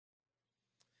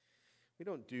We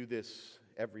don't do this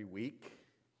every week,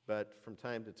 but from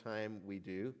time to time we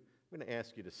do. I'm going to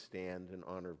ask you to stand in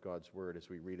honor of God's word as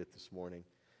we read it this morning.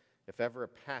 If ever a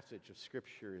passage of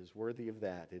Scripture is worthy of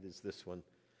that, it is this one,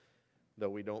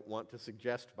 though we don't want to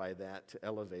suggest by that to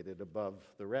elevate it above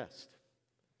the rest.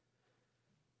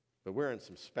 But we're in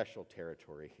some special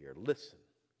territory here. Listen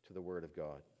to the word of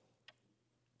God.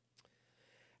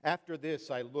 After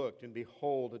this I looked, and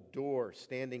behold, a door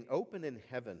standing open in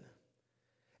heaven.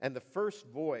 And the first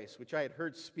voice, which I had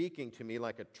heard speaking to me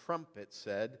like a trumpet,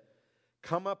 said,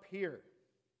 "Come up here,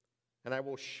 and I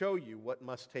will show you what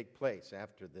must take place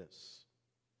after this."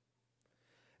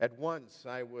 At once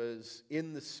I was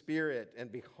in the Spirit,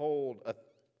 and behold, a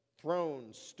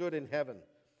throne stood in heaven,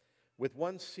 with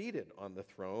one seated on the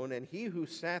throne, and he who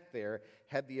sat there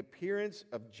had the appearance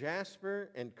of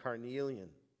jasper and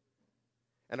carnelian.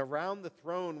 And around the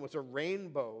throne was a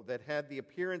rainbow that had the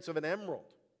appearance of an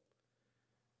emerald.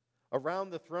 Around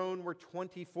the throne were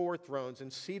 24 thrones,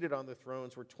 and seated on the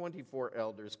thrones were 24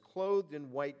 elders, clothed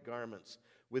in white garments,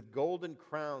 with golden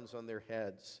crowns on their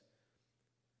heads.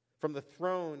 From the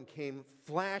throne came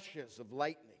flashes of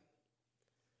lightning,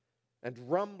 and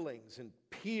rumblings and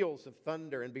peals of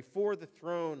thunder, and before the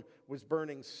throne was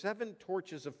burning 7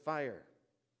 torches of fire,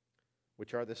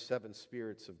 which are the 7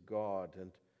 spirits of God.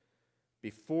 And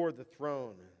before the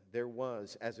throne there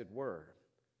was, as it were,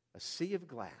 a sea of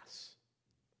glass,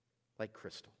 like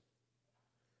crystal.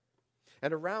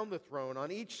 And around the throne, on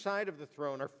each side of the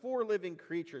throne, are 4 living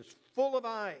creatures full of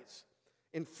eyes,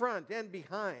 in front and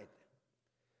behind.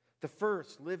 The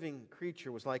first living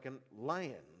creature was like a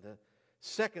lion, the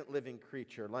second living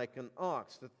creature like an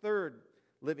ox, the third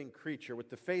living creature with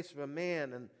the face of a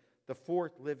man, and the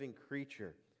fourth living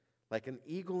creature like an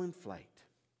eagle in flight.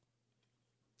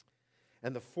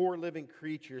 And the 4 living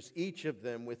creatures, each of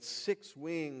them with 6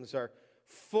 wings, are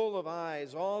full of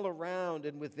eyes all around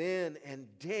and within,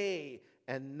 and day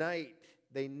and night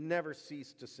they never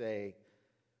cease to say,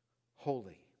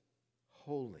 "Holy,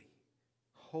 holy,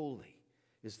 holy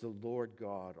is the Lord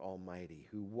God Almighty,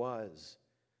 who was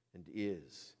and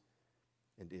is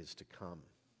to come."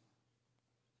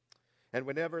 And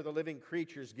whenever the living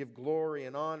creatures give glory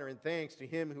and honor and thanks to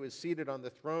him who is seated on the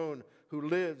throne, who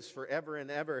lives forever and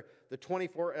ever, the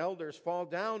 24 elders fall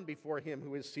down before him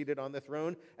who is seated on the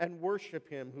throne and worship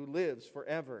him who lives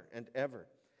forever and ever.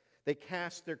 They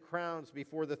cast their crowns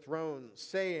before the throne,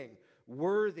 saying,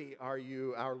 "Worthy are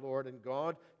you, our Lord and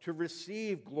God, to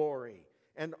receive glory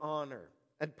and honor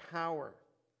and power.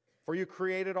 For you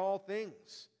created all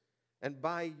things, and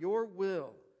by your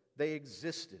will they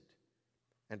existed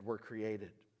and were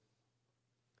created."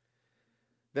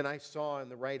 Then I saw in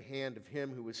the right hand of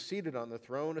him who was seated on the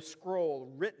throne a scroll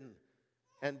written,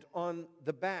 and on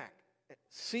the back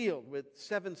sealed with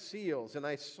 7 seals. And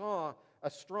I saw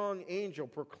a strong angel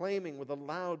proclaiming with a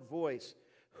loud voice,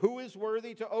 "Who is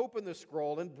worthy to open the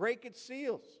scroll and break its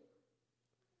seals?"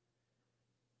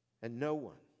 And no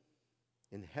one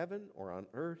in heaven or on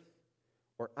earth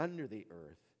or under the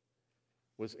earth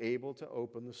was able to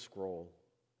open the scroll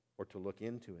or to look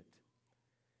into it.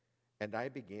 And I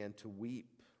began to weep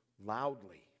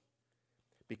loudly,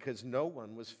 because no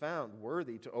one was found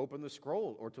worthy to open the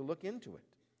scroll or to look into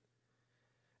it.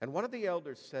 And one of the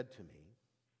elders said to me,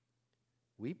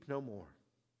 "Weep no more.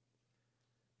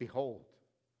 Behold,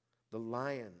 the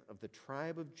Lion of the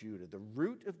tribe of Judah, the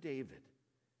Root of David,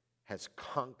 has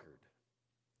conquered,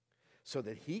 so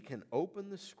that he can open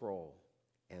the scroll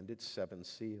and its 7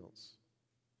 seals."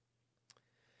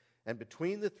 And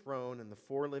between the throne and the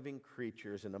 4 living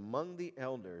creatures and among the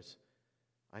elders,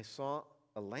 I saw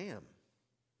a lamb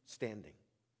standing,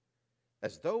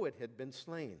 as though it had been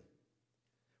slain,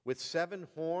 with 7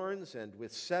 horns and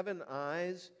with 7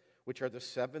 eyes, which are the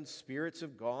 7 spirits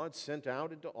of God sent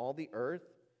out into all the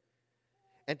earth.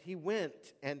 And he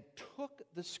went and took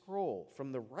the scroll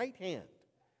from the right hand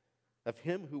of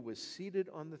him who was seated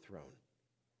on the throne.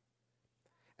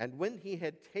 And when he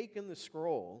had taken the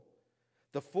scroll,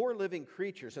 the 4 living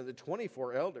creatures and the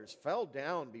 24 elders fell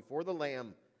down before the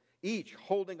Lamb, each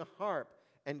holding a harp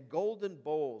and golden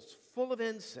bowls full of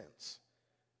incense,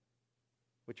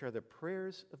 which are the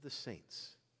prayers of the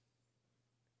saints.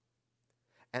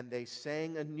 And they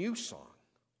sang a new song,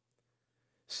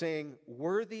 saying,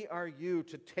 "Worthy are you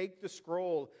to take the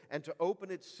scroll and to open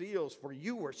its seals, for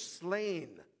you were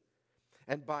slain,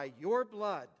 and by your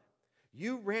blood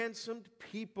you ransomed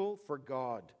people for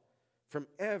God from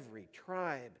every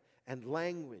tribe and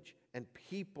language and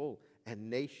people and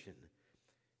nation.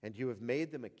 And you have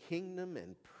made them a kingdom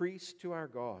and priests to our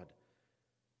God,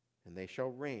 and they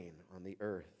shall reign on the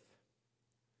earth."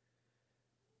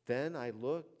 Then I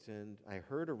looked, and I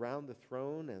heard around the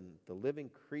throne and the living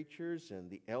creatures and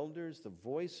the elders the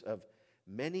voice of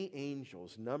many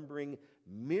angels, numbering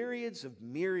myriads of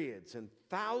myriads and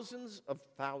thousands of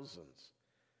thousands,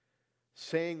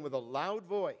 saying with a loud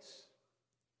voice,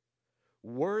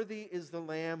 "Worthy is the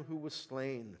Lamb who was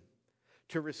slain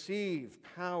to receive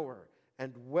power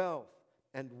and wealth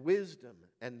and wisdom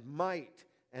and might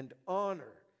and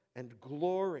honor and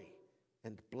glory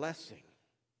and blessing."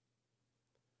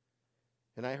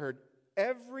 And I heard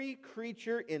every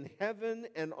creature in heaven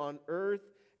and on earth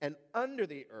and under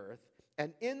the earth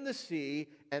and in the sea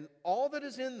and all that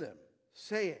is in them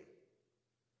saying,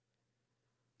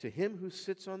 "To him who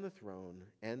sits on the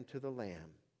throne and to the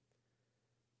Lamb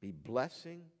be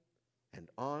blessing and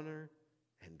honor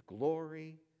and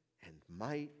glory and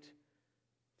might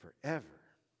forever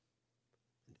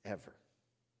and ever."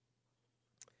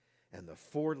 And the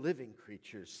four living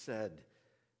creatures said,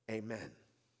 "Amen."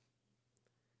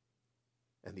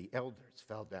 And the elders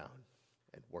fell down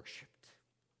and worshiped.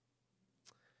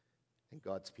 And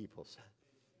God's people said,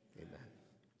 "Amen."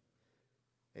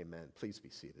 Amen. Please be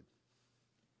seated.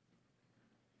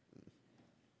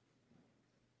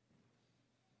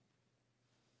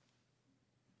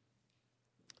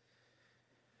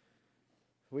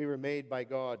 We were made by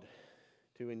God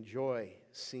to enjoy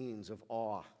scenes of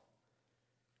awe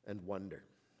and wonder,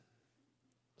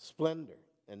 splendor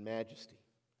and majesty.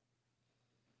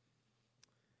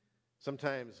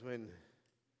 Sometimes when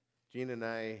Gina and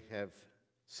I have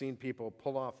seen people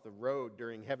pull off the road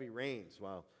during heavy rains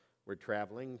while we're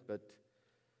traveling, but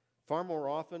far more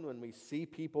often when we see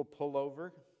people pull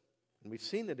over, and we've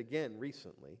seen it again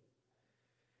recently,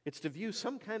 it's to view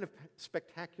some kind of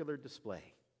spectacular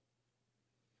display.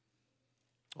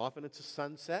 Often it's a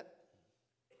sunset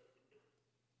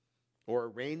or a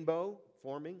rainbow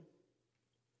forming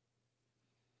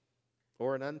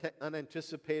or an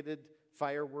unanticipated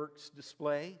fireworks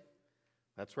display.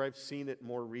 That's where I've seen it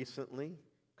more recently.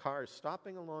 Cars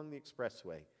stopping along the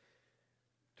expressway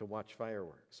to watch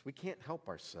fireworks. We can't help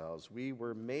ourselves. We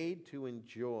were made to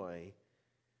enjoy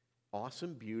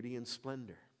awesome beauty and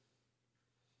splendor.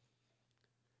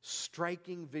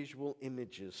 Striking visual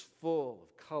images full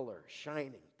of color,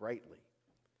 shining brightly.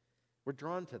 We're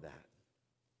drawn to that.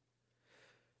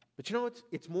 But you know,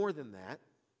 it's more than that.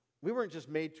 We weren't just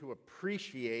made to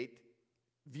appreciate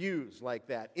views like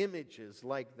that, images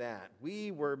like that. We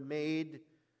were made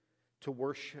to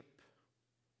worship.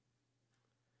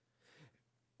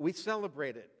 We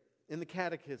celebrate it in the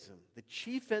Catechism, the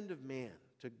chief end of man,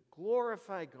 to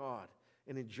glorify God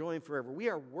and enjoy Him forever. We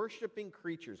are worshiping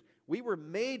creatures. We were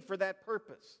made for that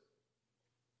purpose.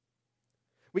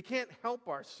 We can't help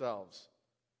ourselves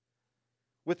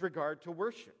with regard to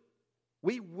worship.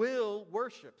 We will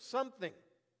worship something.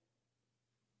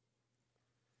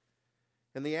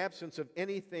 In the absence of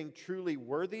anything truly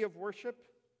worthy of worship,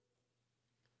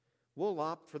 we'll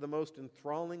opt for the most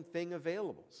enthralling thing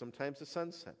available. Sometimes a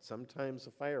sunset, sometimes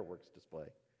a fireworks display.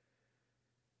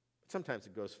 Sometimes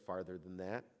it goes farther than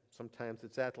that. Sometimes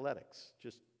it's athletics,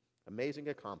 just amazing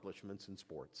accomplishments in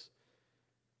sports.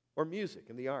 Or music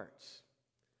and the arts.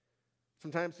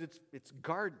 Sometimes it's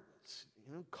gardens,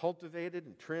 cultivated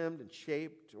and trimmed and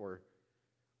shaped, or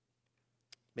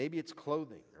maybe it's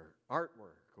clothing or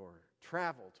artwork or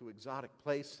travel to exotic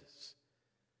places.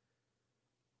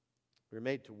 We're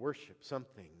made to worship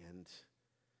something, and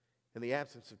in the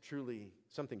absence of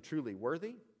something truly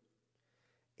worthy,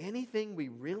 anything we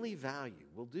really value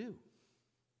will do.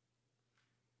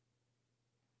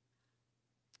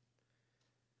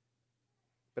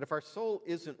 But if our soul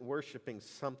isn't worshiping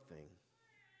something,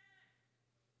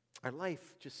 our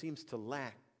life just seems to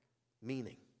lack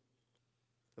meaning.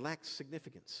 It lacks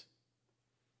significance.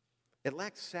 It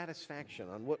lacks satisfaction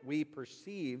on what we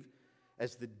perceive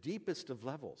as the deepest of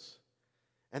levels.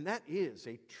 And that is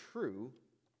a true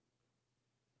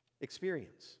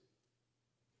experience.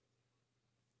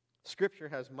 Scripture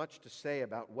has much to say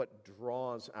about what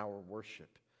draws our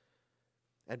worship.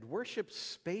 And worship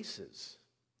spaces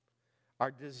are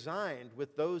designed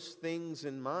with those things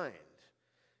in mind.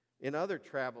 In other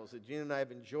travels that Gina and I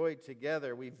have enjoyed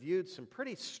together, we viewed some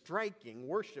pretty striking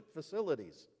worship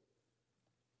facilities.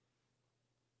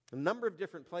 A number of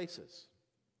different places.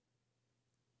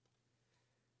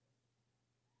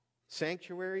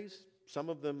 Sanctuaries, some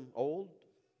of them old,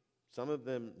 some of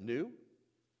them new,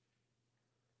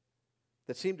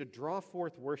 that seem to draw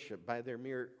forth worship by their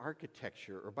mere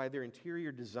architecture or by their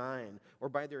interior design or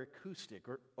by their acoustic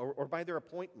or by their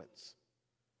appointments.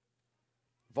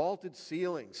 Vaulted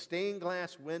ceilings, stained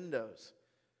glass windows,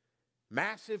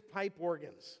 massive pipe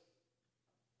organs,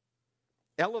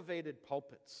 elevated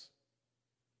pulpits.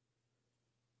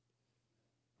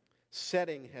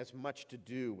 Setting has much to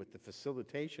do with the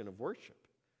facilitation of worship.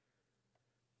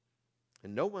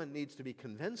 And no one needs to be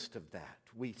convinced of that.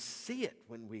 We see it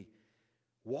when we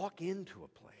walk into a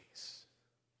place.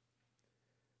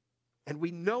 And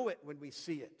we know it when we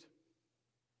see it.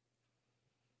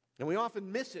 And we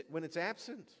often miss it when it's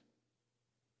absent.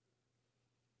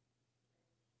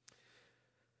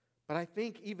 But I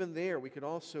think even there we could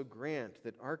also grant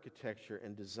that architecture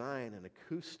and design and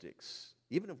acoustics,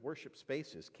 even of worship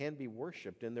spaces, can be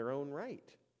worshiped in their own right,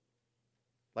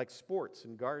 like sports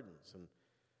and gardens and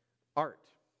art,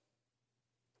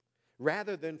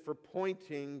 rather than for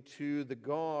pointing to the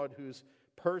God whose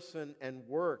person and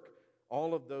work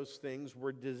all of those things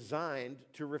were designed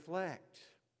to reflect.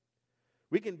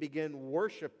 We can begin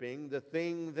worshiping the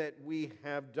thing that we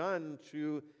have done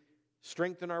to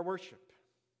strengthen our worship.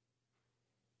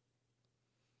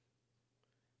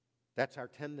 That's our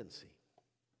tendency.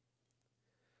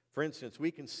 For instance, we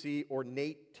can see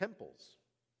ornate temples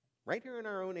right here in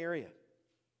our own area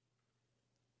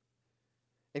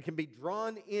and can be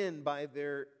drawn in by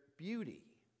their beauty.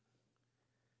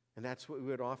 And that's what we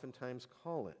would oftentimes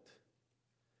call it,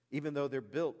 even though they're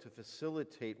built to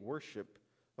facilitate worship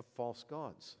of false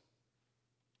gods.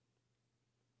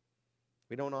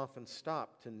 We don't often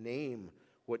stop to name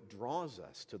what draws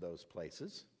us to those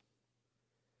places,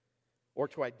 or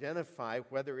to identify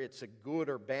whether it's a good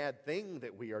or bad thing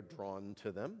that we are drawn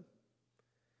to them.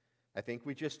 I think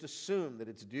we just assume that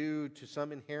it's due to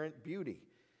some inherent beauty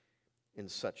in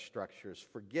such structures,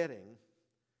 forgetting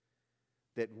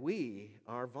that we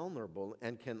are vulnerable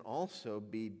and can also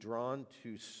be drawn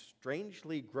to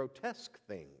strangely grotesque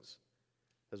things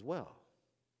as well.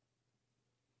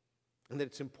 And that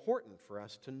it's important for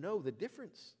us to know the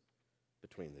difference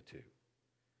between the two.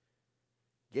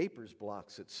 Gaper's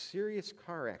blocks at serious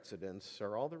car accidents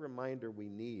are all the reminder we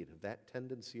need of that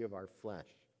tendency of our flesh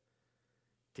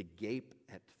to gape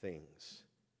at things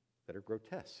that are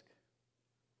grotesque.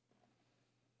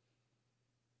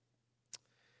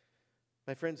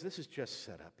 My friends, this is just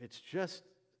set up. It's just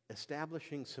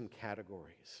establishing some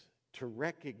categories to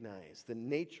recognize the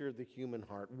nature of the human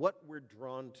heart, what we're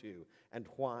drawn to and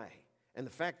why, and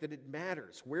the fact that it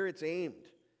matters, where it's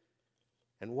aimed,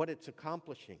 and what it's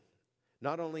accomplishing.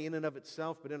 Not only in and of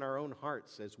itself, but in our own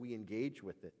hearts as we engage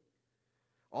with it.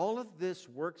 All of this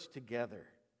works together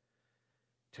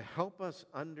to help us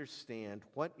understand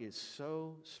what is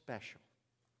so special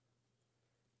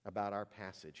about our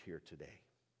passage here today.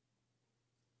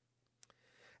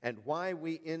 And why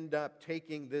we end up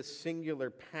taking this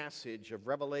singular passage of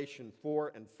Revelation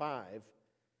 4 and 5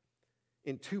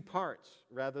 in two parts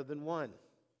rather than one.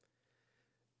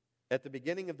 At the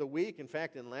beginning of the week, in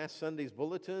fact, in last Sunday's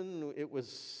bulletin, it was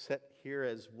set here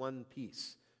as one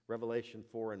piece, Revelation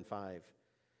 4 and 5.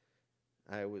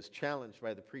 I was challenged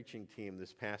by the preaching team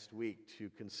this past week to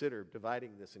consider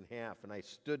dividing this in half, and I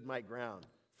stood my ground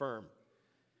firm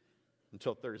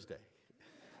until Thursday.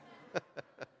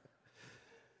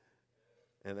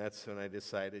 And that's when I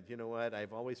decided, you know what,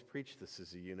 I've always preached this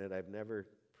as a unit. I've never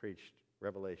preached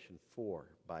Revelation 4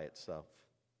 by itself.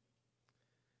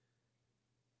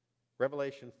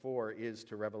 Revelation 4 is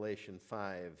to Revelation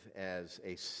 5 as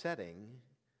a setting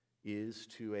is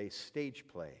to a stage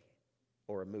play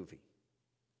or a movie.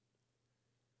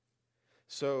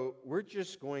 So we're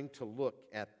just going to look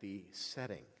at the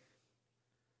setting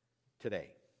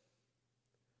today.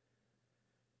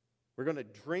 We're going to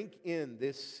drink in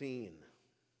this scene,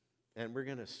 and we're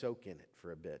going to soak in it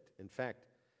for a bit. In fact,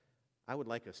 I would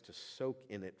like us to soak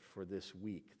in it for this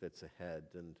week that's ahead,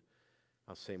 and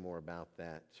I'll say more about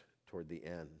that toward the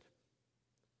end.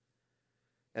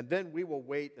 And then we will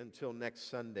wait until next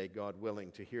Sunday, God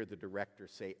willing, to hear the director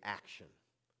say action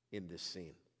in this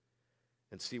scene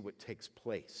and see what takes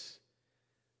place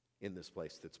in this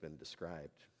place that's been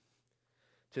described.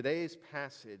 Today's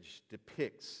passage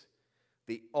depicts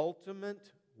the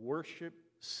ultimate worship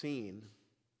scene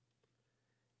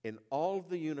in all of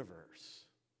the universe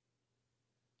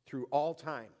through all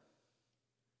time.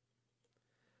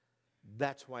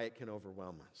 That's why it can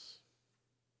overwhelm us.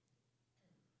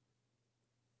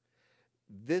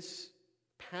 This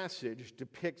passage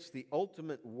depicts the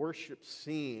ultimate worship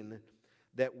scene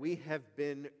that we have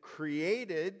been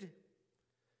created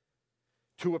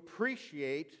to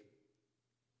appreciate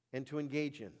and to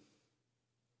engage in.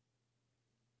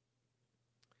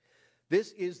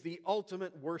 This is the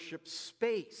ultimate worship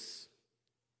space,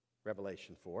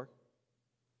 Revelation 4.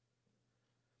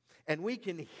 And we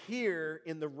can hear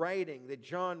in the writing that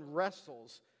John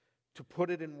wrestles to put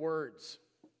it in words.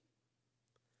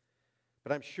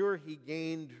 But I'm sure he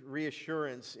gained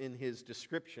reassurance in his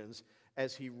descriptions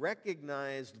as he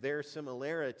recognized their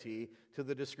similarity to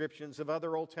the descriptions of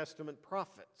other Old Testament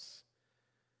prophets.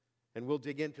 And we'll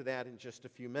dig into that in just a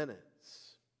few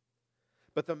minutes.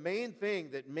 But the main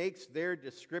thing that makes their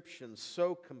description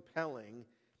so compelling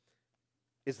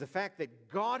is the fact that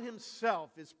God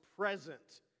himself is present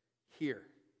here.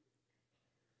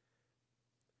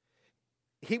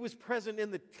 He was present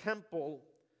in the temple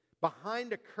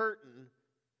behind a curtain,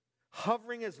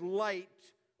 hovering as light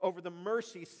over the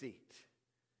mercy seat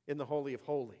in the Holy of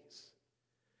Holies.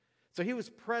 So he was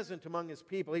present among his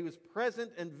people. He was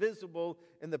present and visible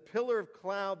in the pillar of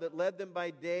cloud that led them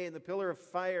by day and the pillar of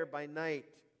fire by night.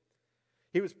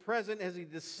 He was present as he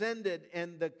descended,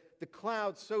 and the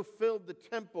cloud so filled the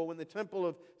temple when the temple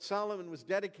of Solomon was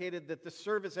dedicated that the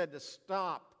service had to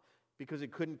stop because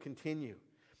it couldn't continue.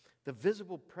 The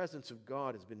visible presence of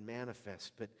God has been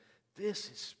manifest, but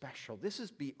this is special. This is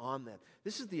beyond that.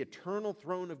 This is the eternal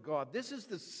throne of God. This is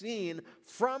the scene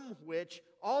from which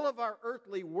all of our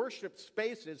earthly worship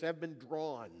spaces have been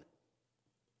drawn.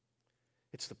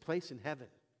 It's the place in heaven,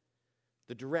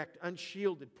 the direct,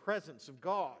 unshielded presence of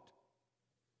God.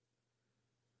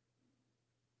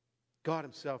 God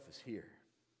himself is here.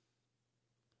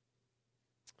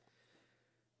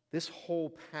 This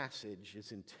whole passage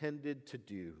is intended to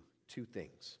do two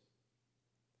things.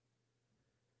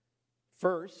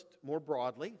 First, more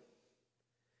broadly,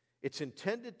 it's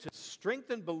intended to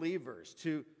strengthen believers,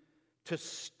 to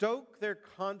stoke their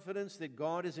confidence that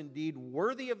God is indeed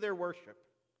worthy of their worship,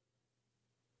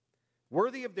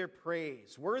 worthy of their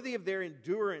praise, worthy of their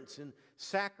endurance and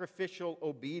sacrificial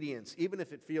obedience, even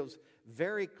if it feels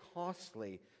very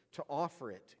costly to offer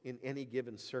it in any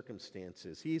given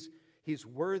circumstances. He's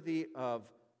worthy of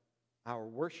our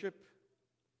worship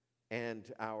and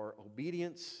our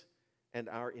obedience and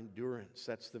our endurance.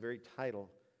 That's the very title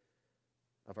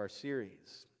of our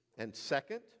series. And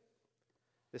second,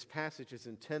 this passage is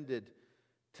intended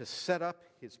to set up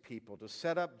his people, to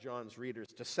set up John's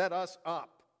readers, to set us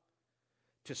up,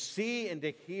 to see and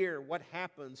to hear what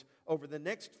happens over the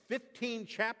next 15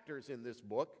 chapters in this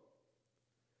book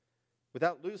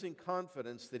without losing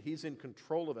confidence that he's in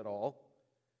control of it all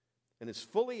and is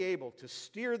fully able to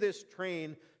steer this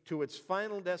train to its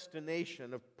final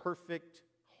destination of perfect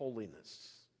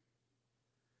holiness.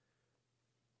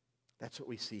 That's what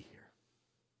we see here.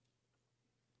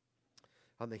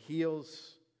 On the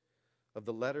heels of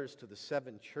the letters to the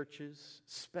 7 churches,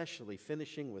 especially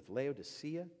finishing with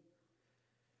Laodicea,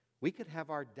 we could have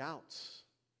our doubts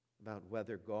about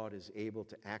whether God is able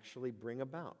to actually bring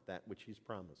about that which he's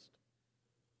promised.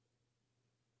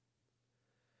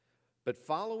 But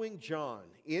following John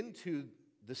into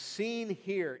the scene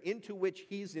here into which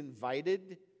he's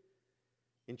invited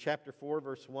in chapter 4,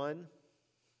 verse 1,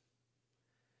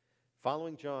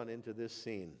 following John into this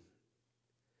scene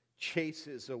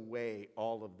chases away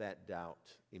all of that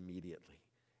doubt immediately.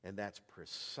 And that's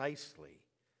precisely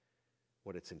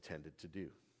what it's intended to do.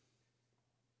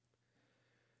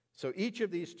 So each of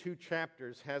these 2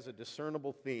 chapters has a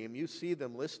discernible theme. You see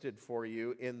them listed for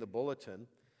you in the bulletin.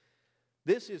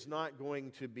 This is not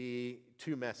going to be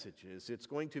 2 messages. It's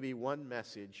going to be 1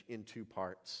 message in 2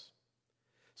 parts.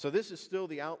 So this is still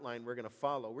the outline we're going to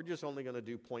follow. We're just only going to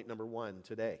do point number 1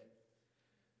 today.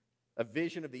 A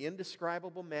vision of the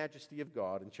indescribable majesty of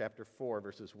God in chapter 4,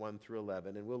 verses 1 through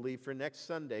 11. And we'll leave for next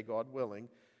Sunday, God willing,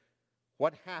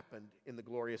 what happened in the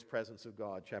glorious presence of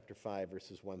God, chapter 5,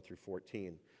 verses 1 through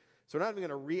 14. So we're not even going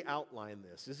to re-outline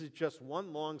this. This is just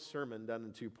one long sermon done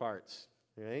in 2 parts.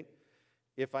 All right?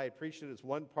 If I had preached it as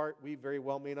 1 part, we very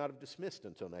well may not have dismissed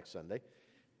until next Sunday.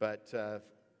 But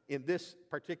in this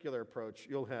particular approach,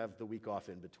 you'll have the week off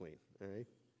in between. All right?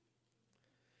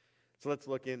 So let's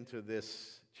look into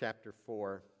this chapter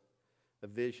 4, a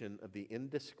vision of the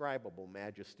indescribable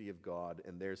majesty of God.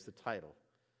 And there's the title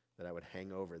that I would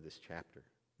hang over this chapter.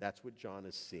 That's what John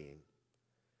is seeing.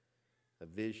 A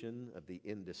vision of the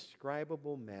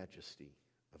indescribable majesty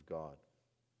of God.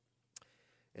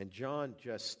 And John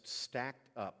just stacked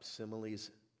up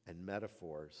similes and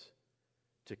metaphors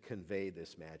to convey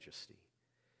this majesty.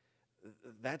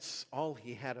 That's all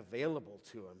he had available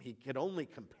to him. He could only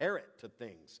compare it to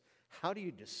things. How do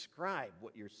you describe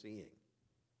what you're seeing?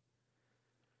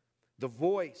 The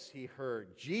voice he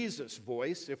heard, Jesus'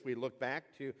 voice, if we look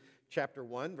back to chapter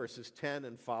 1, verses 10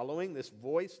 and following, this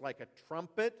voice like a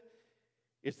trumpet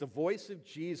is the voice of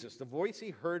Jesus, the voice he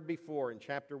heard before in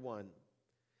chapter 1.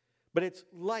 But it's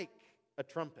like a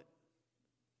trumpet,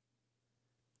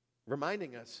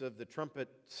 reminding us of the trumpet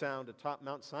sound atop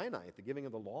Mount Sinai at the giving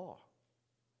of the law.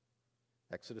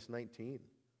 Exodus 19.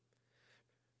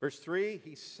 Verse 3,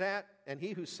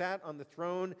 he who sat on the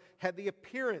throne had the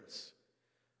appearance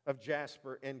of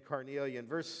jasper and carnelian.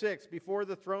 Verse 6, before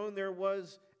the throne there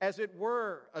was, as it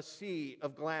were, a sea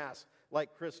of glass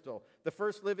like crystal. The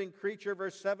first living creature,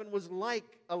 verse 7, was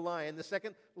like a lion. The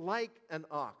second, like an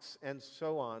ox, and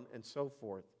so on and so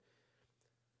forth.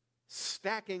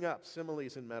 Stacking up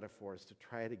similes and metaphors to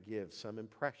try to give some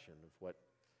impression of what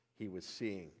he was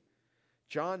seeing.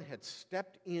 John had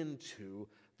stepped into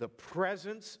the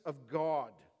presence of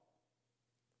God,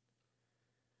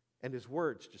 and his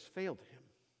words just failed him.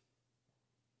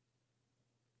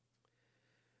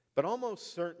 But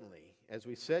almost certainly, as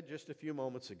we said just a few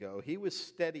moments ago, he was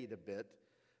steadied a bit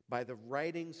by the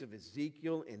writings of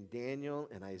Ezekiel and Daniel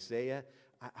and Isaiah.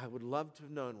 I would love to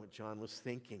have known what John was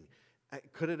thinking.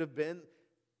 Could it have been,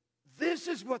 this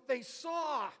is what they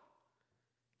saw?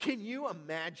 Can you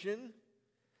imagine?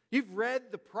 You've read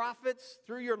the prophets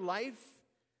through your life,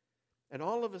 and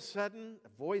all of a sudden,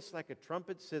 a voice like a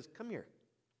trumpet says, come here,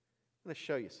 I'm going to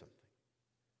show you something.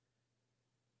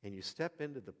 And you step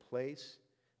into the place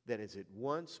that is at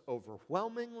once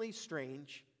overwhelmingly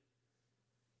strange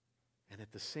and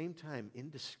at the same time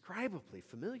indescribably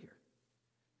familiar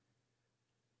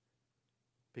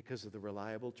because of the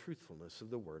reliable truthfulness of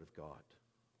the Word of God.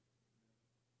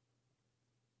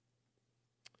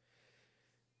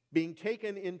 Being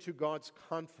taken into God's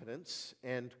confidence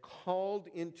and called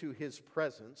into His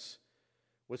presence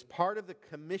was part of the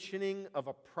commissioning of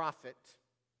a prophet.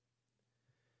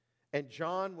 And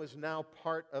John was now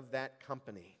part of that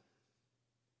company.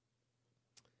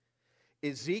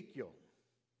 Ezekiel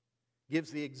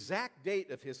gives the exact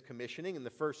date of his commissioning in the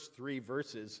first 3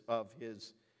 verses of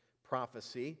his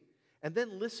prophecy. And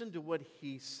then listen to what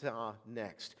he saw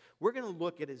next. We're going to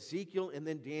look at Ezekiel and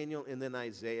then Daniel and then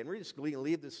Isaiah. And we're just going to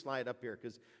leave this slide up here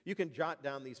because you can jot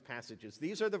down these passages.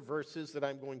 These are the verses that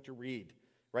I'm going to read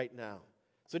right now.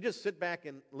 So just sit back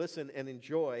and listen and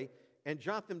enjoy. And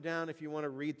jot them down if you want to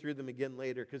read through them again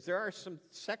later, because there are some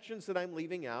sections that I'm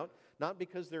leaving out, not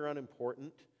because they're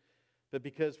unimportant, but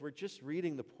because we're just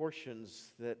reading the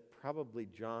portions that probably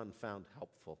John found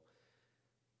helpful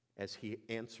as he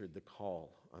answered the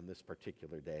call on this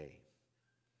particular day.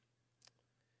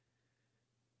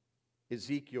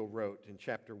 Ezekiel wrote in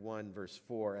chapter 1, verse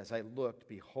 4, as I looked,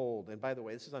 behold, and by the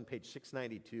way, this is on page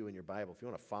 692 in your Bible, if you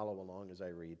want to follow along as I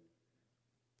read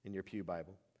in your pew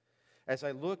Bible. As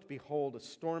I looked, behold, a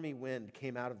stormy wind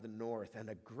came out of the north, and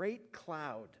a great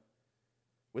cloud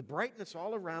with brightness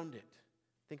all around it.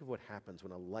 Think of what happens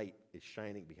when a light is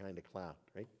shining behind a cloud,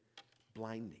 right?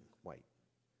 Blinding white.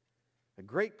 A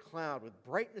great cloud with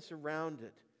brightness around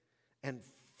it, and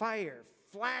fire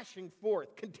flashing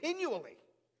forth continually.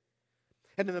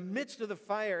 And in the midst of the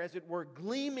fire, as it were,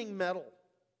 gleaming metal.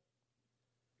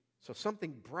 So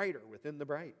something brighter within the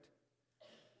bright.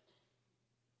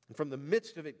 And from the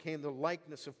midst of it came the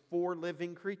likeness of 4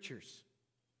 living creatures.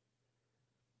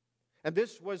 And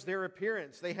this was their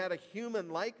appearance. They had a human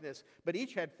likeness, but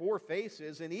each had 4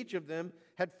 faces, and each of them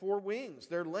had 4 wings.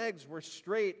 Their legs were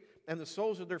straight, and the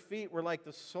soles of their feet were like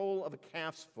the sole of a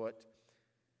calf's foot,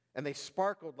 and they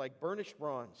sparkled like burnished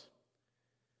bronze.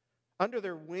 Under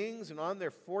their wings and on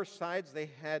their 4 sides they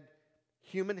had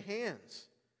human hands,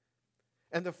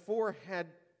 and the 4 had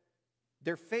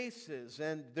their faces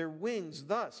and their wings.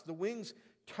 Thus, the wings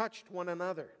touched one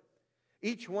another.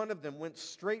 Each one of them went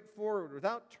straight forward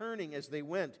without turning as they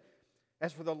went.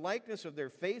 As for the likeness of their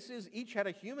faces, each had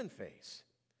a human face.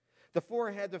 The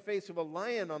 4 had the face of a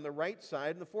lion on the right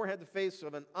side, and the 4 had the face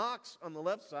of an ox on the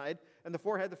left side, and the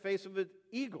 4 had the face of an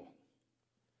eagle.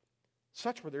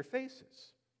 Such were their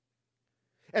faces.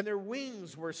 And their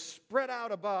wings were spread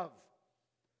out above.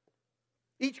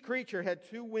 Each creature had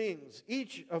 2 wings,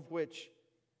 each of which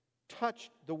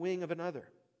touched the wing of another,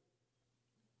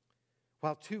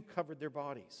 while 2 covered their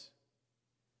bodies.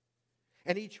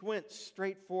 And each went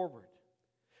straight forward.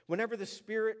 Whenever the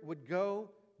Spirit would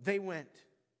go, they went,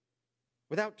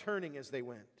 without turning as they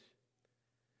went.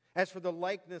 As for the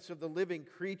likeness of the living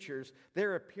creatures,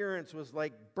 their appearance was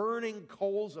like burning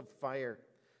coals of fire,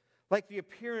 like the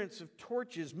appearance of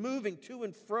torches moving to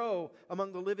and fro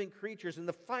among the living creatures. And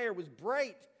the fire was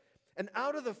bright, and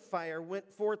out of the fire went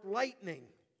forth lightning.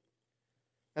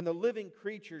 And the living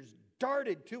creatures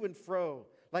darted to and fro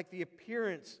like the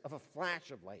appearance of a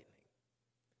flash of lightning.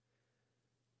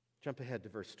 Jump ahead to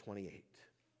verse 28.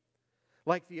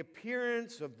 Like the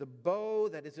appearance of the bow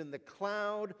that is in the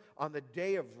cloud on the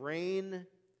day of rain,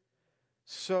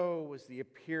 so was the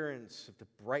appearance of the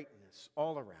brightness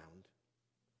all around.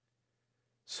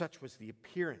 Such was the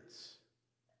appearance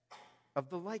of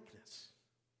the likeness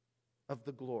of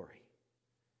the glory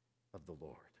of the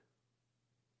Lord.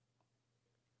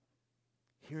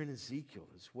 Here in Ezekiel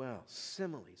as well,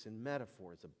 similes and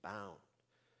metaphors abound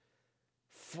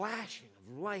flashing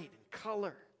of light and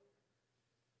color,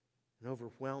 and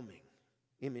overwhelming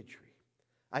imagery.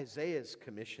 Isaiah's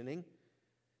commissioning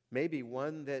may be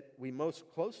one that we most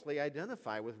closely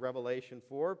identify with Revelation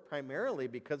 4, primarily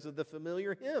because of the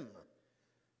familiar hymn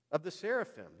of the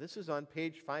seraphim. This is on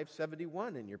page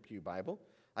 571 in your Pew Bible,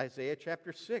 Isaiah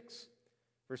chapter 6,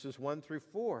 verses 1 through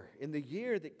 4. In the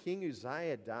year that King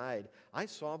Uzziah died, I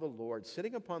saw the Lord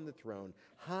sitting upon the throne,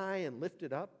 high and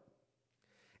lifted up,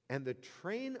 and the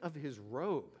train of his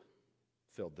robe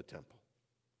filled the temple.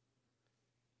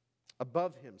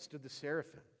 Above him stood the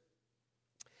seraphim.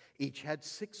 Each had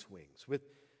 6 wings. With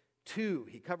 2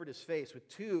 he covered his face, with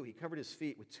 2 he covered his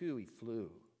feet, with 2 he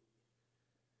flew.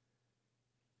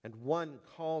 And one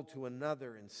called to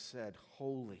another and said,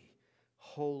 Holy,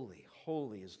 holy,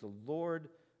 holy is the Lord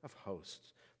of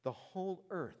hosts. The whole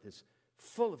earth is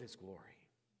full of his glory.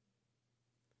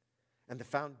 And the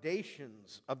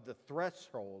foundations of the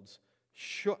thresholds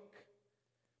shook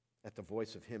at the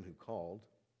voice of him who called,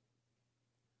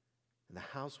 and the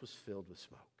house was filled with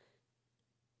smoke.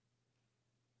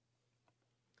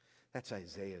 That's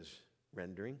Isaiah's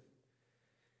rendering.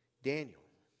 Daniel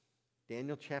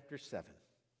chapter 7.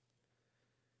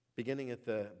 Beginning at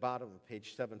the bottom of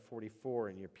page 744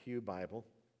 in your Pew Bible.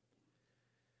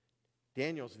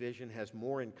 Daniel's vision has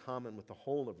more in common with the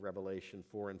whole of Revelation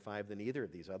 4 and 5 than either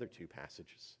of these other 2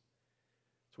 passages.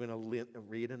 So we're going to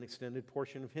read an extended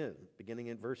portion of him, beginning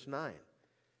in verse 9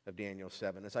 of Daniel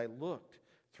 7. As I looked,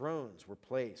 thrones were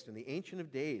placed, and the Ancient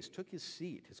of Days took his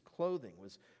seat. His clothing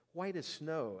was white as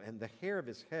snow, and the hair of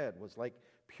his head was like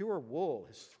pure wool.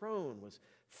 His throne was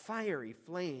fiery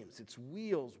flames. Its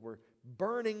wheels were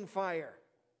burning fire.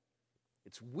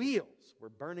 Its wheels were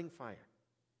burning fire.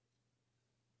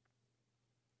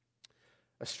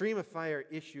 A stream of fire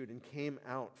issued and came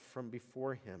out from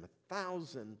before him.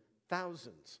 1,000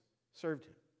 thousands served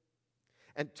him,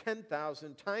 and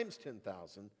 10,000 times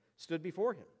 10,000 stood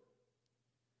before him.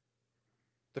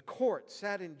 The court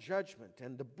sat in judgment,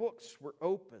 and the books were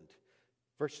opened.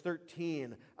 Verse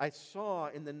 13, I saw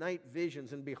in the night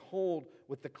visions, and behold,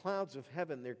 with the clouds of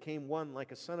heaven there came one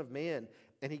like a son of man,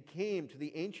 and he came to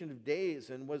the Ancient of Days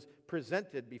and was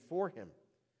presented before him.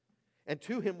 And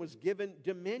to him was given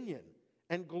dominion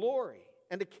and glory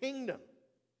and a kingdom,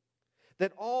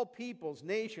 that all peoples,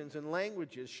 nations, and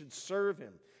languages should serve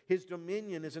him. His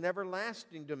dominion is an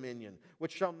everlasting dominion,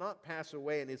 which shall not pass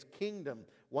away, and his kingdom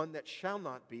one that shall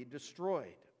not be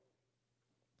destroyed.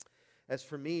 As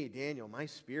for me, Daniel, my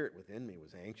spirit within me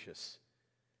was anxious,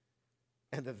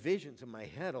 and the visions in my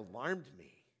head alarmed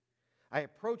me. I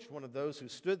approached one of those who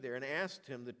stood there and asked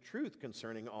him the truth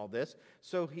concerning all this.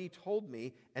 So he told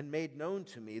me and made known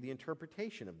to me the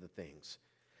interpretation of the things.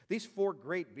 These 4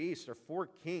 great beasts are 4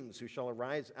 kings who shall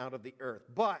arise out of the earth.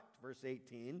 But, verse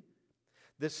 18,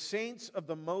 the saints of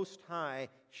the Most High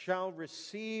shall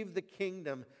receive the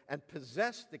kingdom and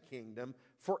possess the kingdom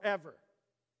forever.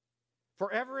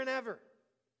 Forever and ever.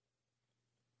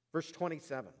 Verse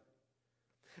 27.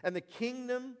 And the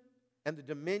kingdom and the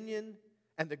dominion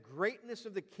and the greatness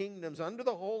of the kingdoms under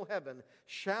the whole heaven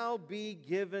shall be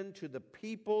given to the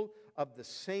people of the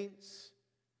saints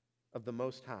of the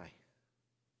Most High.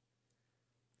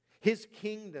 His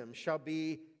kingdom shall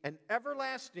be an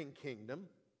everlasting kingdom,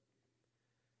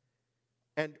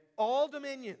 and all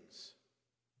dominions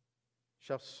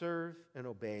shall serve and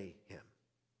obey him.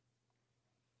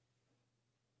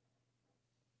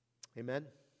 Amen.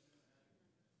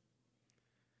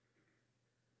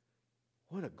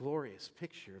 What a glorious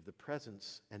picture of the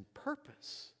presence and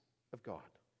purpose of God.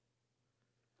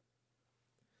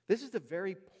 This is the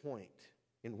very point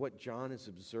in what John is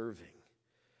observing.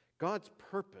 God's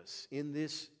purpose in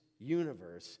this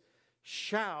universe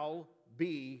shall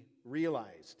be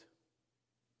realized,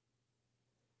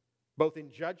 both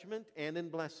in judgment and in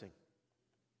blessing.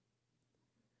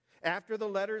 After the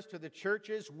letters to the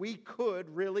churches, we could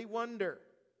really wonder.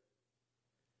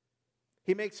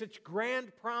 He makes such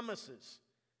grand promises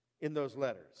in those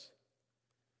letters.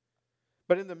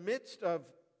 But in the midst of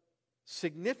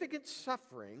significant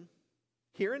suffering,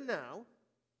 here and now,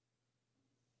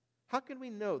 how can we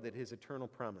know that his eternal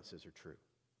promises are true?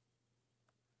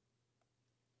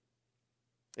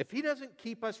 If he doesn't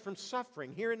keep us from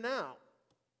suffering here and now,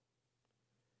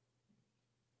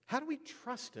 how do we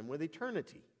trust him with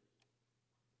eternity?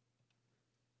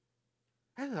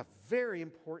 That's a very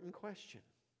important question.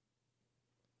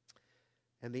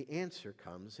 And the answer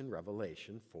comes in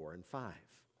Revelation 4 and 5.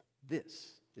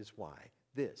 This is why.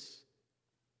 This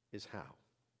is how.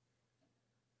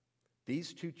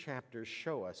 These 2 chapters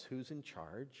show us who's in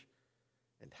charge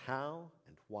and how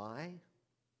and why.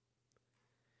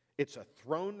 It's a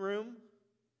throne room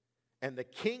and the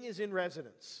king is in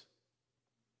residence.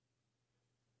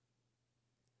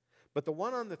 But the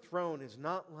one on the throne is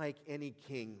not like any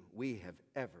king we have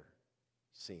ever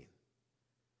seen.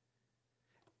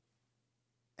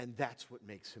 And that's what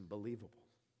makes him believable.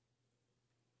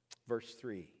 Verse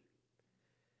 3,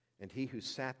 and he who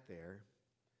sat there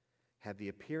had the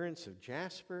appearance of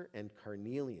jasper and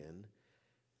carnelian,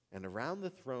 and around the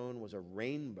throne was a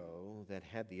rainbow that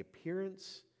had the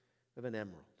appearance of an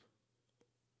emerald.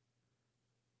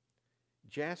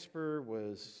 Jasper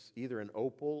was either an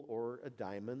opal or a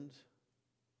diamond.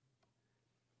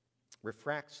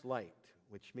 Refracts light,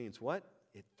 which means what?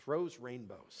 It throws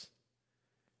rainbows.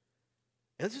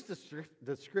 And this is the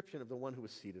description of the one who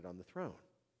was seated on the throne.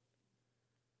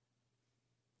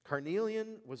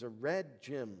 Carnelian was a red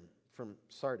gem from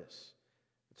Sardis.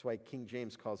 That's why King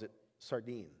James calls it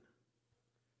sardine.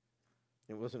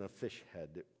 It wasn't a fish head,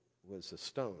 it was a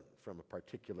stone from a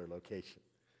particular location.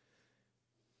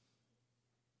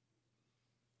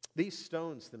 These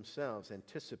stones themselves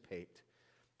anticipate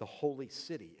the holy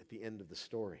city at the end of the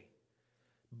story.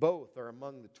 Both are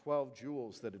among the 12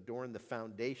 jewels that adorn the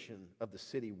foundation of the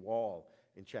city wall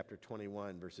in chapter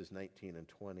 21, verses 19 and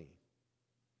 20.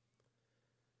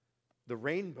 The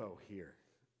rainbow here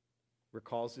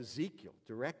recalls Ezekiel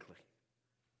directly.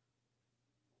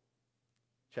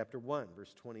 Chapter 1,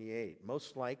 verse 28.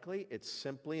 Most likely, it's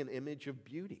simply an image of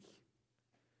beauty.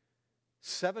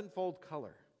 Sevenfold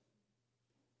color.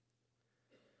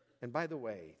 And by the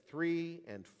way, 3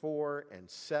 and 4 and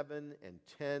 7 and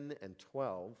 10 and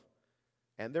 12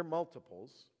 and their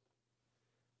multiples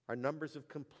are numbers of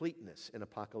completeness in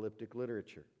apocalyptic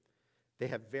literature. They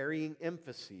have varying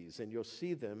emphases, and you'll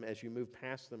see them as you move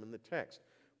past them in the text.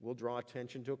 We'll draw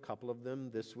attention to a couple of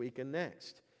them this week and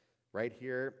next, right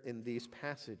here in these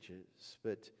passages.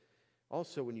 But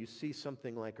also when you see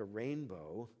something like a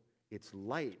rainbow, it's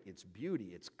light, it's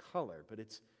beauty, it's color, but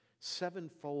it's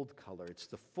sevenfold color. It's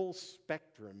the full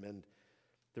spectrum, and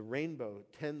the rainbow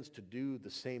tends to do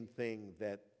the same thing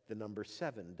that the number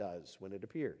 7 does when it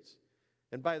appears.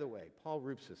 And by the way, Paul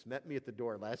Rupsis met me at the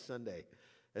door last Sunday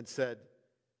and said,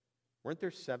 weren't there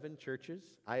 7 churches?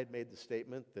 I had made the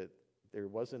statement that there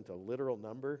wasn't a literal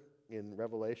number in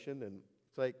Revelation, and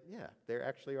it's like, yeah, there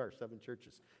actually are 7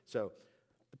 churches. So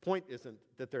the point isn't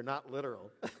that they're not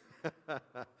literal.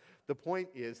 The point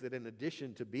is that in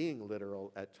addition to being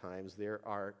literal at times, there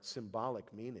are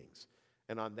symbolic meanings.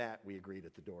 And on that, we agreed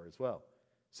at the door as well.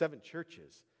 7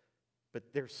 churches,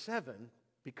 but there's 7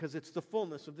 because it's the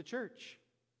fullness of the church.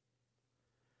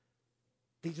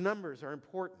 These numbers are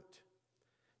important.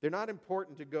 They're not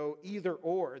important to go either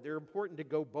or. They're important to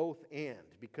go both and,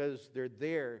 because they're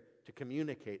there to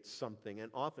communicate something,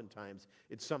 and oftentimes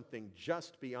it's something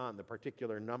just beyond the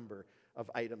particular number of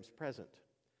items present.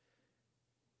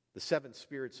 The 7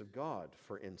 spirits of God,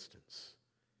 for instance.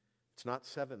 It's not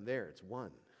 7 there, it's 1.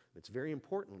 It's very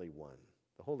importantly 1,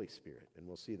 the Holy Spirit, and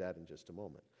we'll see that in just a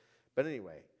moment. But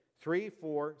anyway, 3,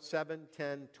 4, 7,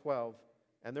 10, 12,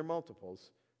 and their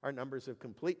multiples are numbers of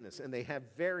completeness, and they have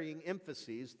varying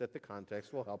emphases that the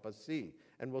context will help us see,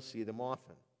 and we'll see them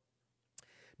often.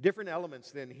 Different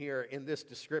elements then here in this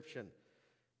description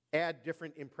add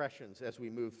different impressions as we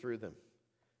move through them.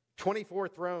 24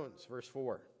 thrones, verse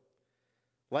 4.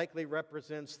 Likely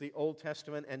represents the Old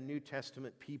Testament and New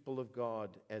Testament people of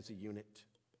God as a unit,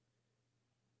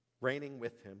 reigning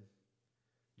with him.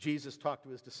 Jesus talked to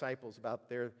his disciples about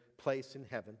their place in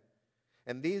heaven.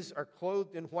 And these are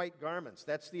clothed in white garments.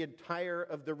 That's the entire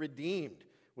of the redeemed.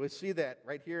 We'll see that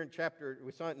right here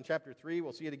we saw it in chapter 3.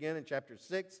 We'll see it again in chapter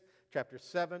 6, chapter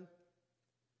 7.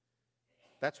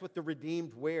 That's what the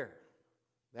redeemed wear.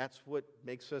 That's what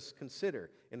makes us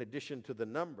consider, in addition to the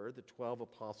number, the 12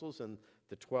 apostles and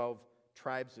the 12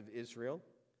 tribes of Israel.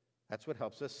 That's what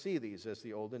helps us see these as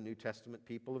the Old and New Testament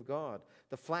people of God.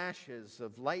 The flashes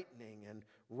of lightning and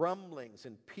rumblings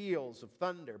and peals of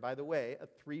thunder. By the way, a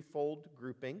threefold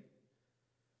grouping.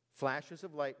 Flashes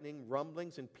of lightning,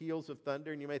 rumblings, and peals of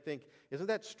thunder. And you may think, isn't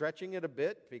that stretching it a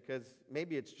bit? Because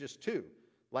maybe it's just 2,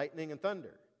 lightning and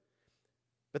thunder.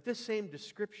 But this same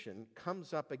description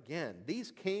comes up again.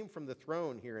 These came from the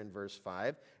throne here in verse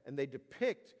 5, and they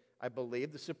depict, I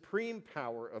believe, the supreme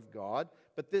power of God.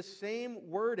 But this same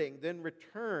wording then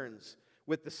returns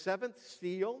with the 7th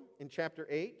seal in chapter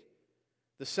 8,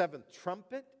 the 7th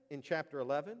trumpet in chapter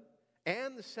 11,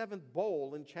 and the 7th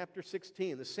bowl in chapter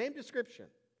 16. The same description,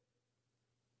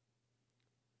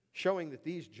 showing that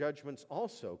these judgments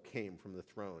also came from the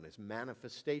throne as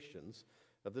manifestations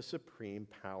of the supreme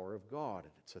power of God.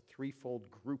 And it's a threefold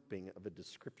grouping of a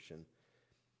description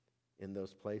in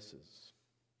those places.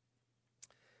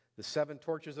 The 7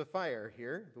 torches of fire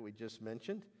here that we just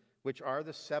mentioned, which are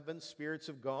the seven spirits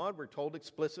of God, we're told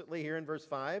explicitly here in verse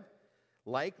 5,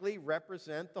 likely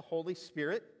represent the Holy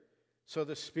Spirit. So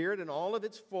the Spirit in all of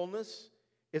its fullness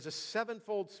is a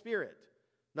sevenfold Spirit,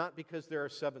 not because there are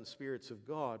seven spirits of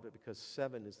God, but because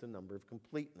seven is the number of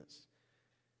completeness.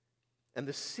 And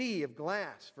the sea of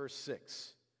glass, verse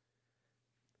 6,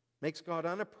 makes God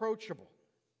unapproachable,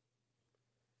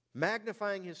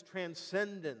 magnifying his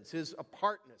transcendence, his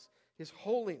apartness, his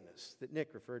holiness that Nick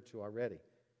referred to already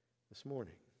this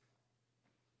morning.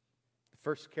 The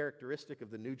first characteristic of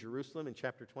the New Jerusalem in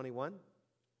chapter 21,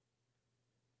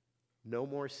 no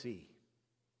more sea.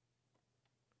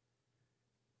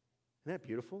 Isn't that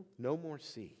beautiful? No more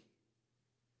sea.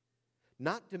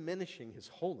 Not diminishing his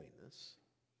holiness,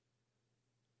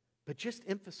 but just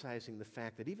emphasizing the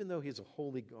fact that even though he is a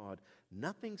holy God,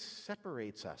 nothing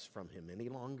separates us from him any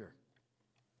longer.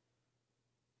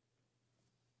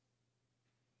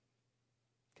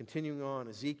 Continuing on,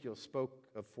 Ezekiel spoke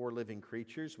of four living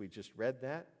creatures. We just read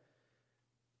that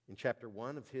in chapter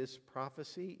 1 of his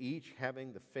prophecy, each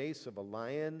having the face of a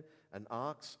lion, an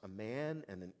ox, a man,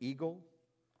 and an eagle.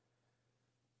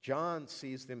 John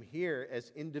sees them here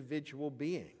as individual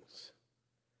beings,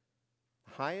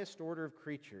 highest order of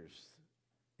creatures,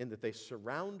 in that they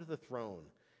surround the throne,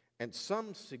 and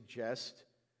some suggest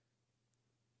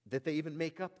that they even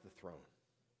make up the throne.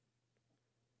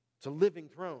 It's a living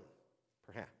throne,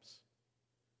 perhaps.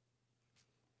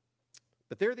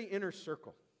 But they're the inner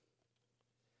circle.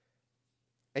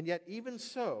 And yet, even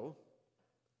so,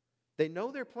 they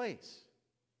know their place.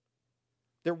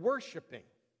 They're worshiping.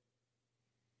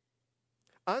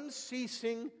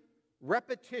 Unceasing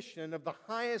repetition of the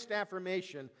highest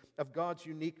affirmation of God's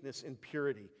uniqueness and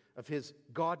purity, of his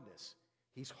godness.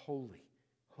 He's holy,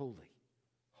 holy,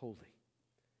 holy.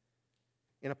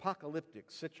 In apocalyptic,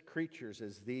 such creatures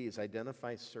as these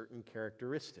identify certain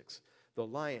characteristics. The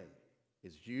lion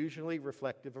is usually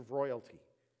reflective of royalty.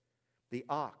 The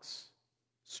ox,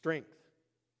 strength.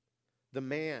 The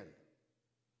man,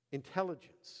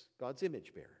 intelligence, God's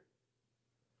image bearer.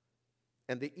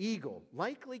 And the eagle,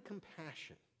 likely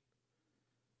compassion.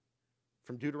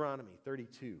 From Deuteronomy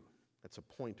 32, that's a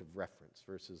point of reference,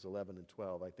 verses 11 and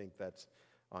 12. I think that's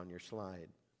on your slide.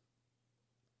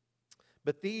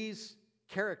 But these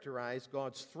characterize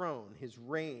God's throne, his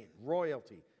reign,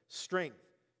 royalty, strength,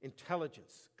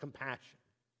 intelligence, compassion.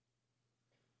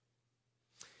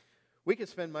 We could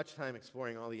spend much time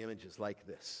exploring all the images like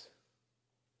this.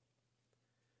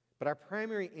 But our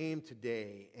primary aim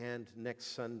today and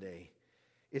next Sunday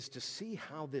is to see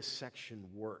how this section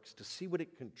works, to see what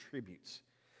it contributes,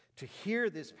 to hear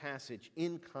this passage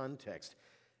in context.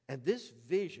 And this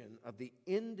vision of the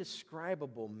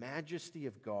indescribable majesty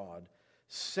of God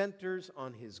centers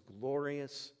on his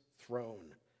glorious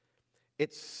throne.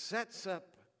 It sets up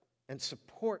and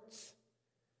supports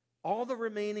all the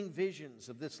remaining visions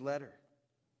of this letter,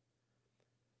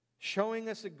 showing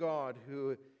us a God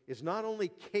who is not only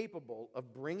capable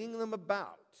of bringing them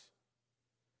about,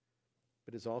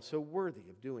 but is also worthy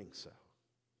of doing so.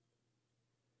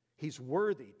 He's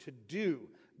worthy to do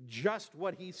just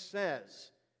what he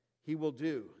says he will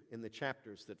do in the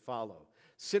chapters that follow.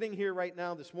 Sitting here right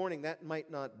now this morning, that might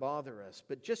not bother us,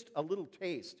 but just a little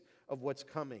taste of what's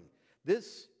coming.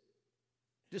 This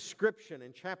description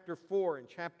in chapter 4 and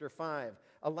chapter 5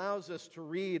 allows us to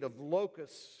read of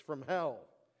locusts from hell,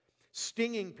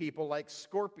 stinging people like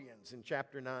scorpions in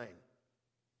chapter 9.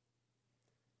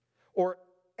 Or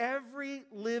every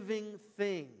living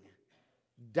thing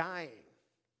dying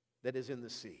that is in the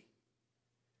sea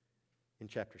in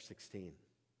chapter 16.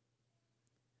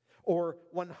 Or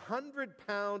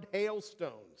 100-pound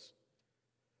hailstones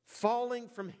falling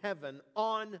from heaven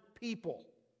on people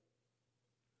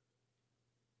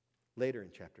later in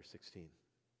chapter 16.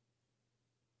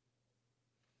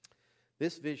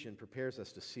 This vision prepares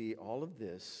us to see all of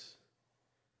this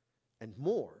and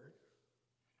more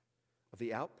of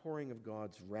the outpouring of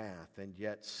God's wrath, and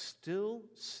yet still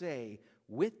say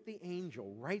with the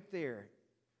angel right there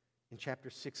in chapter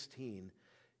 16,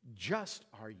 just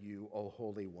are you, O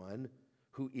Holy One,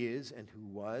 who is and who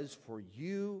was, for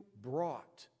you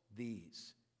brought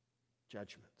these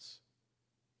judgments.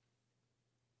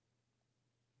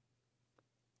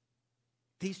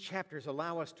 These chapters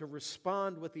allow us to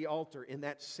respond with the altar in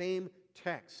that same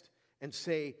text and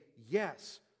say,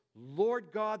 yes, Lord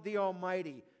God the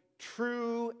Almighty,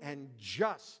 true and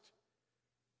just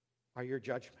are your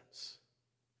judgments.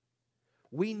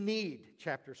 We need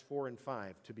chapters 4 and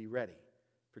 5 to be ready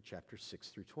for chapters 6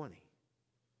 through 20.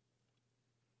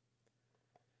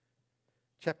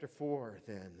 Chapter 4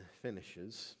 then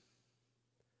finishes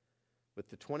with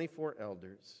the 24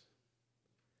 elders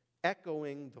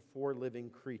echoing the four living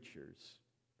creatures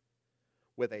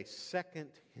with a second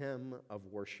hymn of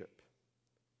worship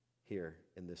here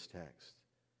in this text.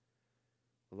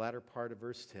 The latter part of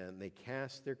verse 10, they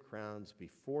cast their crowns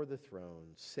before the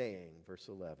throne, saying, verse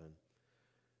 11,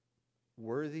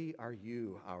 "Worthy are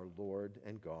you, our Lord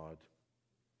and God,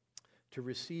 to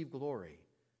receive glory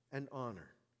and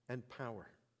honor and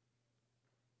power."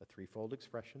 A threefold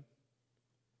expression.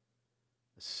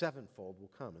 A sevenfold will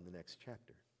come in the next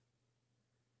chapter.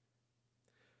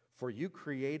 For you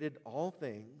created all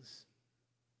things,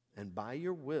 and by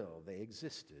your will they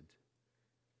existed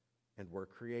and were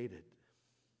created.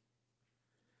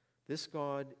 This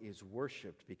God is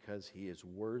worshiped because he is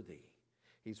worthy.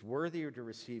 He's worthy to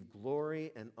receive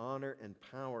glory and honor and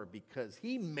power because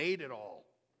he made it all.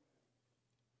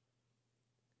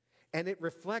 And it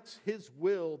reflects his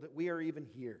will that we are even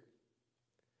here.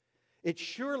 It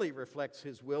surely reflects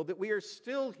his will that we are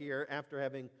still here after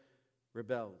having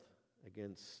rebelled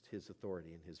against his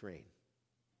authority and his reign.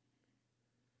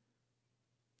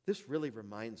 This really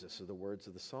reminds us of the words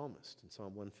of the psalmist in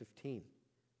Psalm 115,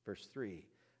 verse 3.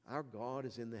 Our God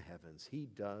is in the heavens. He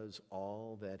does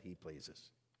all that he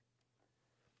pleases.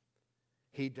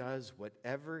 He does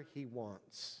whatever he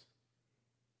wants.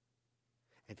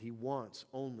 And he wants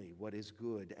only what is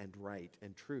good and right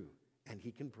and true. And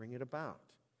he can bring it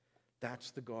about. That's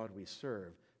the God we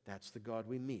serve. That's the God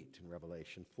we meet in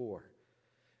Revelation 4.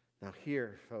 Now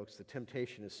here, folks, the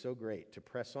temptation is so great to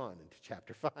press on into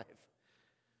chapter 5.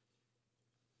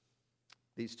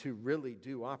 These two really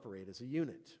do operate as a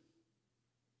unit.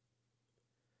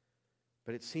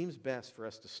 But it seems best for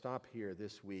us to stop here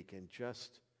this week and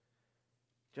just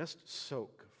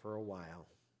soak for a while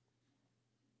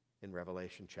in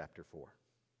Revelation chapter 4.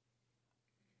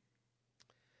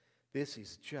 This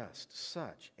is just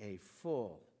such a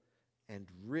full and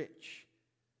rich,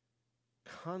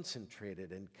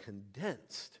 concentrated and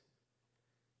condensed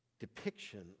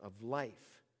depiction of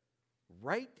life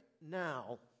right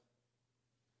now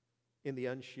in the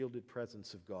unshielded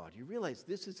presence of God. You realize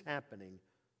this is happening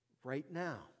right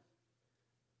now.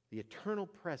 The eternal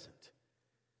present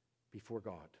before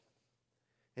God.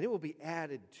 And it will be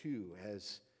added to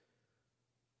as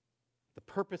the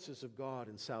purposes of God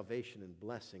and salvation and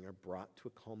blessing are brought to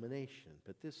a culmination.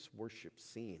 But this worship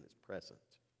scene is present.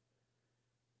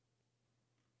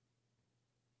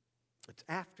 It's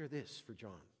after this for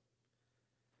John.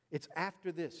 It's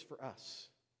after this for us.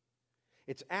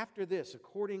 It's after this,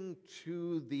 according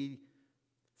to the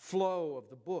flow of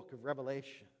the book of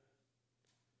Revelation.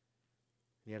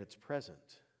 And yet it's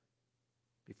present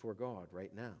before God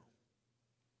right now.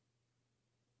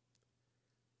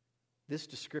 This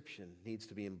description needs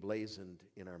to be emblazoned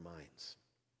in our minds.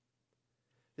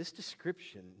 This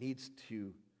description needs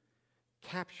to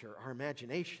capture our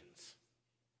imaginations.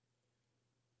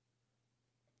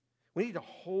 We need to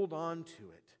hold on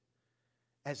to it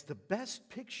as the best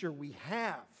picture we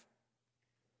have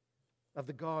of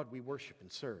the God we worship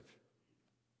and serve.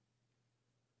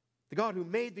 The God who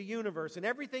made the universe and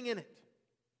everything in it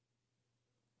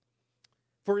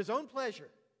for his own pleasure,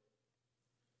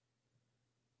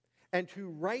 and who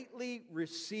rightly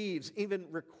receives, even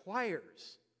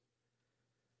requires,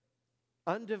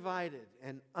 undivided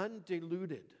and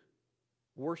undiluted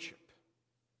worship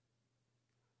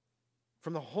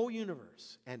from the whole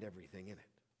universe and everything in it.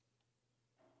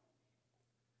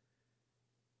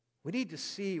 We need to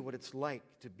see what it's like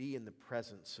to be in the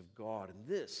presence of God, and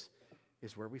this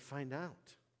is where we find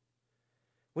out.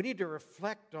 We need to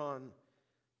reflect on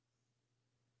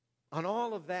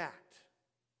all of that,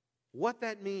 what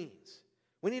that means.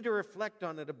 We need to reflect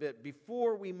on it a bit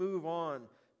before we move on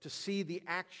to see the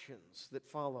actions that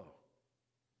follow.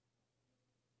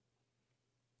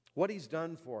 What he's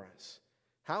done for us,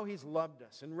 how he's loved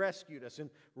us and rescued us and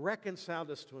reconciled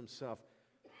us to himself.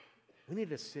 We need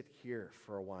to sit here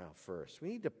for a while first. We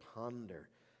need to ponder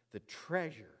the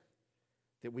treasure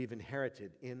that we've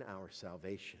inherited in our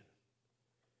salvation.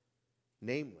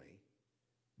 Namely,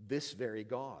 this very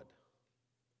God.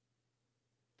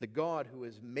 The God who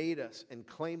has made us and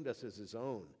claimed us as his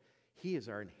own. He is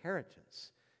our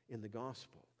inheritance in the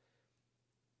gospel.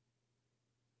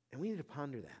 And we need to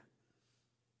ponder that.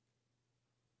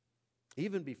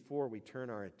 Even before we turn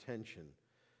our attention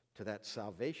to that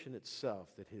salvation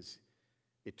itself that his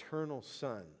eternal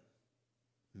Son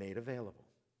made available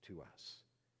to us.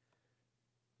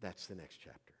 That's the next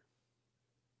chapter.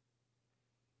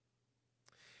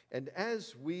 And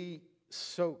as we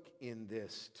soak in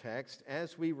this text,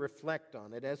 as we reflect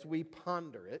on it, as we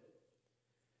ponder it,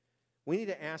 we need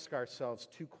to ask ourselves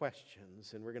two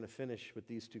questions, and we're going to finish with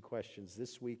these two questions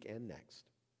this week and next.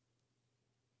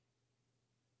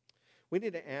 We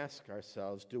need to ask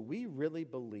ourselves, do we really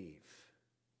believe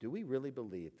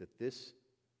that this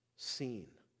scene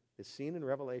in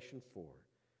Revelation 4,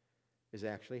 is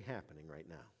actually happening right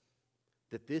now?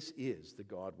 That this is the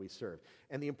God we serve.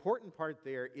 And the important part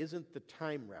there isn't the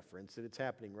time reference that it's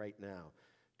happening right now.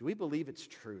 Do we believe it's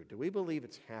true? Do we believe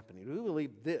it's happening? Do we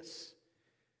believe this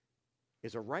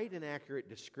is a right and accurate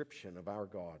description of our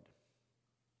God?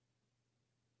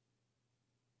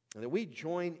 And that we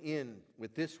join in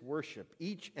with this worship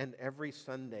each and every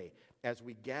Sunday as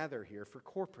we gather here for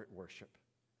corporate worship.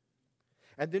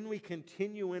 And then we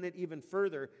continue in it even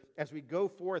further as we go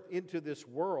forth into this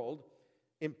world,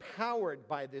 empowered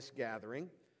by this gathering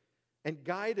and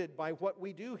guided by what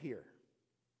we do here.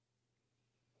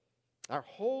 Our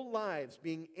whole lives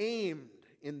being aimed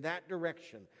in that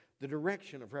direction, the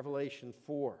direction of Revelation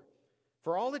 4,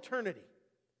 for all eternity,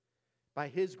 by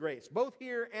His grace, both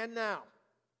here and now,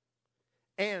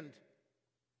 and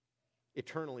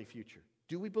eternally future.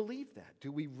 Do we believe that?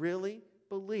 Do we really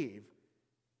believe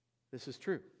this is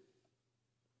true?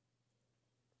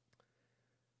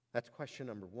 That's question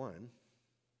number one.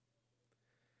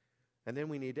 And then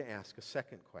we need to ask a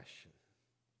second question.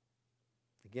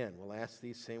 Again, we'll ask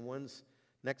these same ones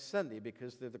next Sunday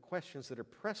because they're the questions that are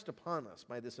pressed upon us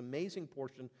by this amazing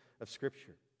portion of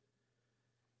Scripture.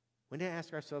 We need to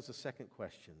ask ourselves a second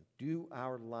question. Do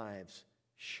our lives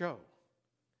show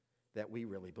that we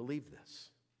really believe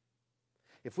this?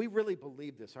 If we really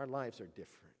believe this, our lives are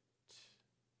different.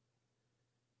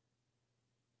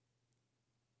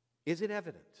 Is it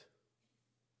evident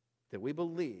that we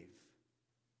believe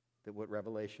that what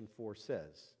Revelation 4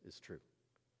 says is true?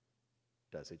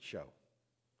 Does it show?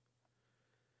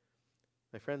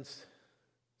 My friends,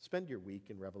 spend your week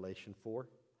in Revelation 4.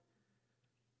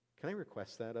 Can I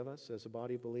request that of us as a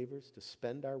body of believers, to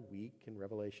spend our week in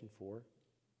Revelation 4?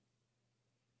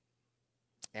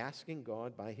 Asking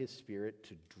God by His Spirit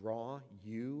to draw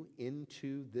you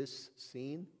into this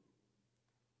scene.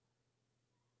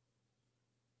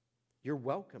 You're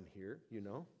welcome here,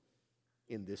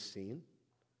 in this scene.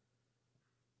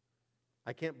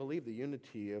 I can't believe the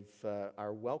unity of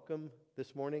our welcome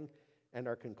this morning and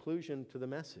our conclusion to the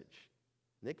message.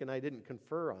 Nick and I didn't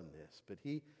confer on this, but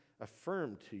he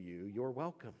affirmed to you your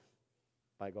welcome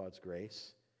by God's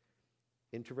grace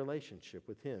into relationship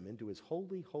with Him, into His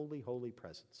holy, holy, holy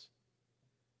presence.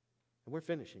 And we're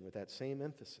finishing with that same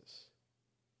emphasis.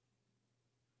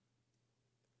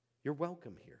 You're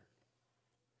welcome here.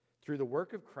 Through the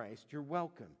work of Christ, you're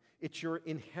welcome. It's your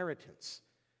inheritance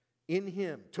in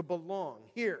Him to belong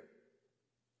here.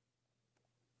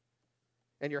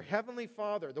 And your heavenly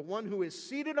Father, the one who is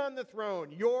seated on the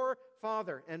throne, your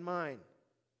Father and mine,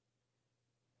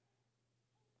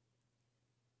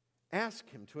 ask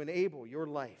Him to enable your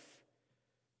life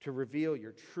to reveal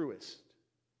your truest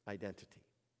identity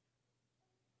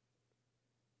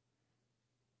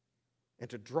and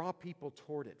to draw people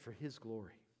toward it for His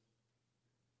glory.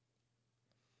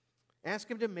 Ask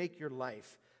Him to make your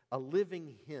life a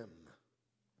living hymn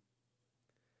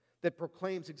that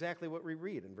proclaims exactly what we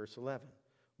read in verse 11.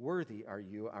 Worthy are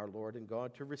you, our Lord and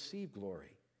God, to receive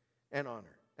glory and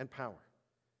honor and power.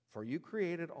 For you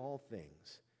created all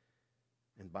things,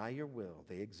 and by your will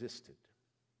they existed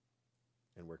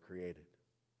and were created.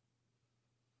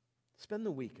 Spend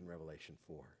the week in Revelation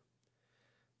 4.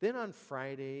 Then on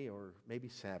Friday or maybe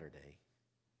Saturday,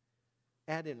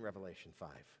 add in Revelation 5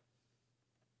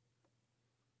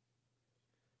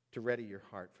 to ready your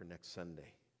heart for next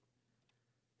Sunday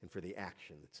and for the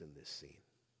action that's in this scene.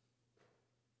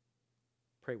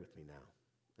 Pray with me now.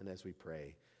 And as we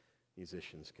pray,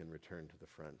 musicians can return to the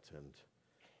front, and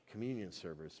communion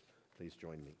servers, please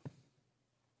join me.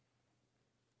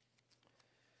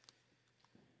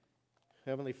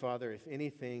 Heavenly Father, if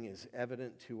anything is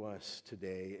evident to us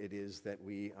today, it is that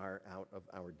we are out of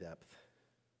our depth.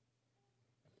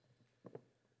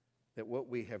 That what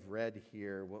we have read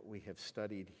here, what we have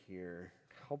studied here,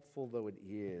 helpful though it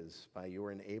is by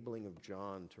your enabling of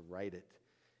John to write it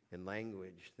in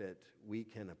language that we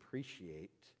can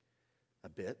appreciate a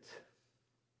bit,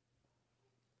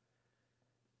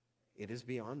 it is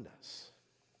beyond us.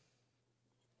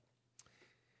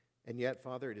 And yet,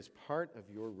 Father, it is part of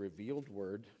your revealed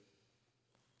word.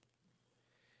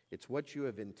 It's what you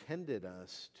have intended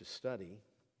us to study.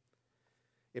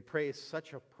 It plays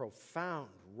such a profound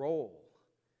role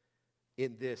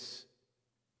in this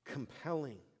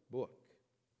compelling book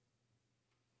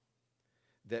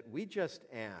that we just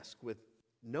ask with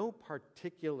no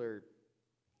particular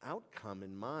outcome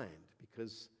in mind,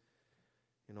 because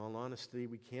in all honesty,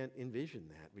 we can't envision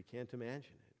that. We can't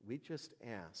imagine it. We just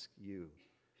ask you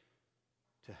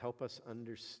to help us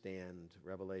understand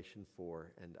Revelation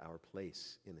 4 and our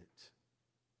place in it.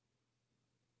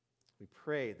 We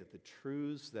pray that the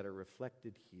truths that are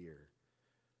reflected here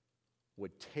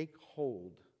would take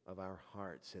hold of our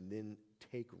hearts and then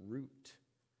take root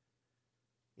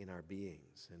in our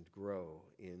beings and grow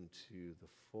into the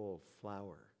full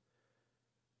flower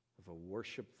of a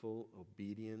worshipful,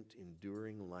 obedient,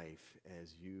 enduring life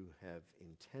as you have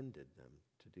intended them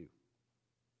to do.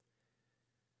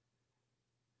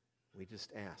 We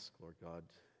just ask, Lord God,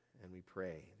 and we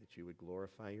pray that you would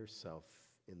glorify yourself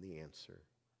in the answer.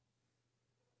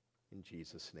 In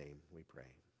Jesus' name we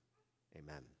pray.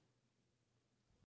 Amen.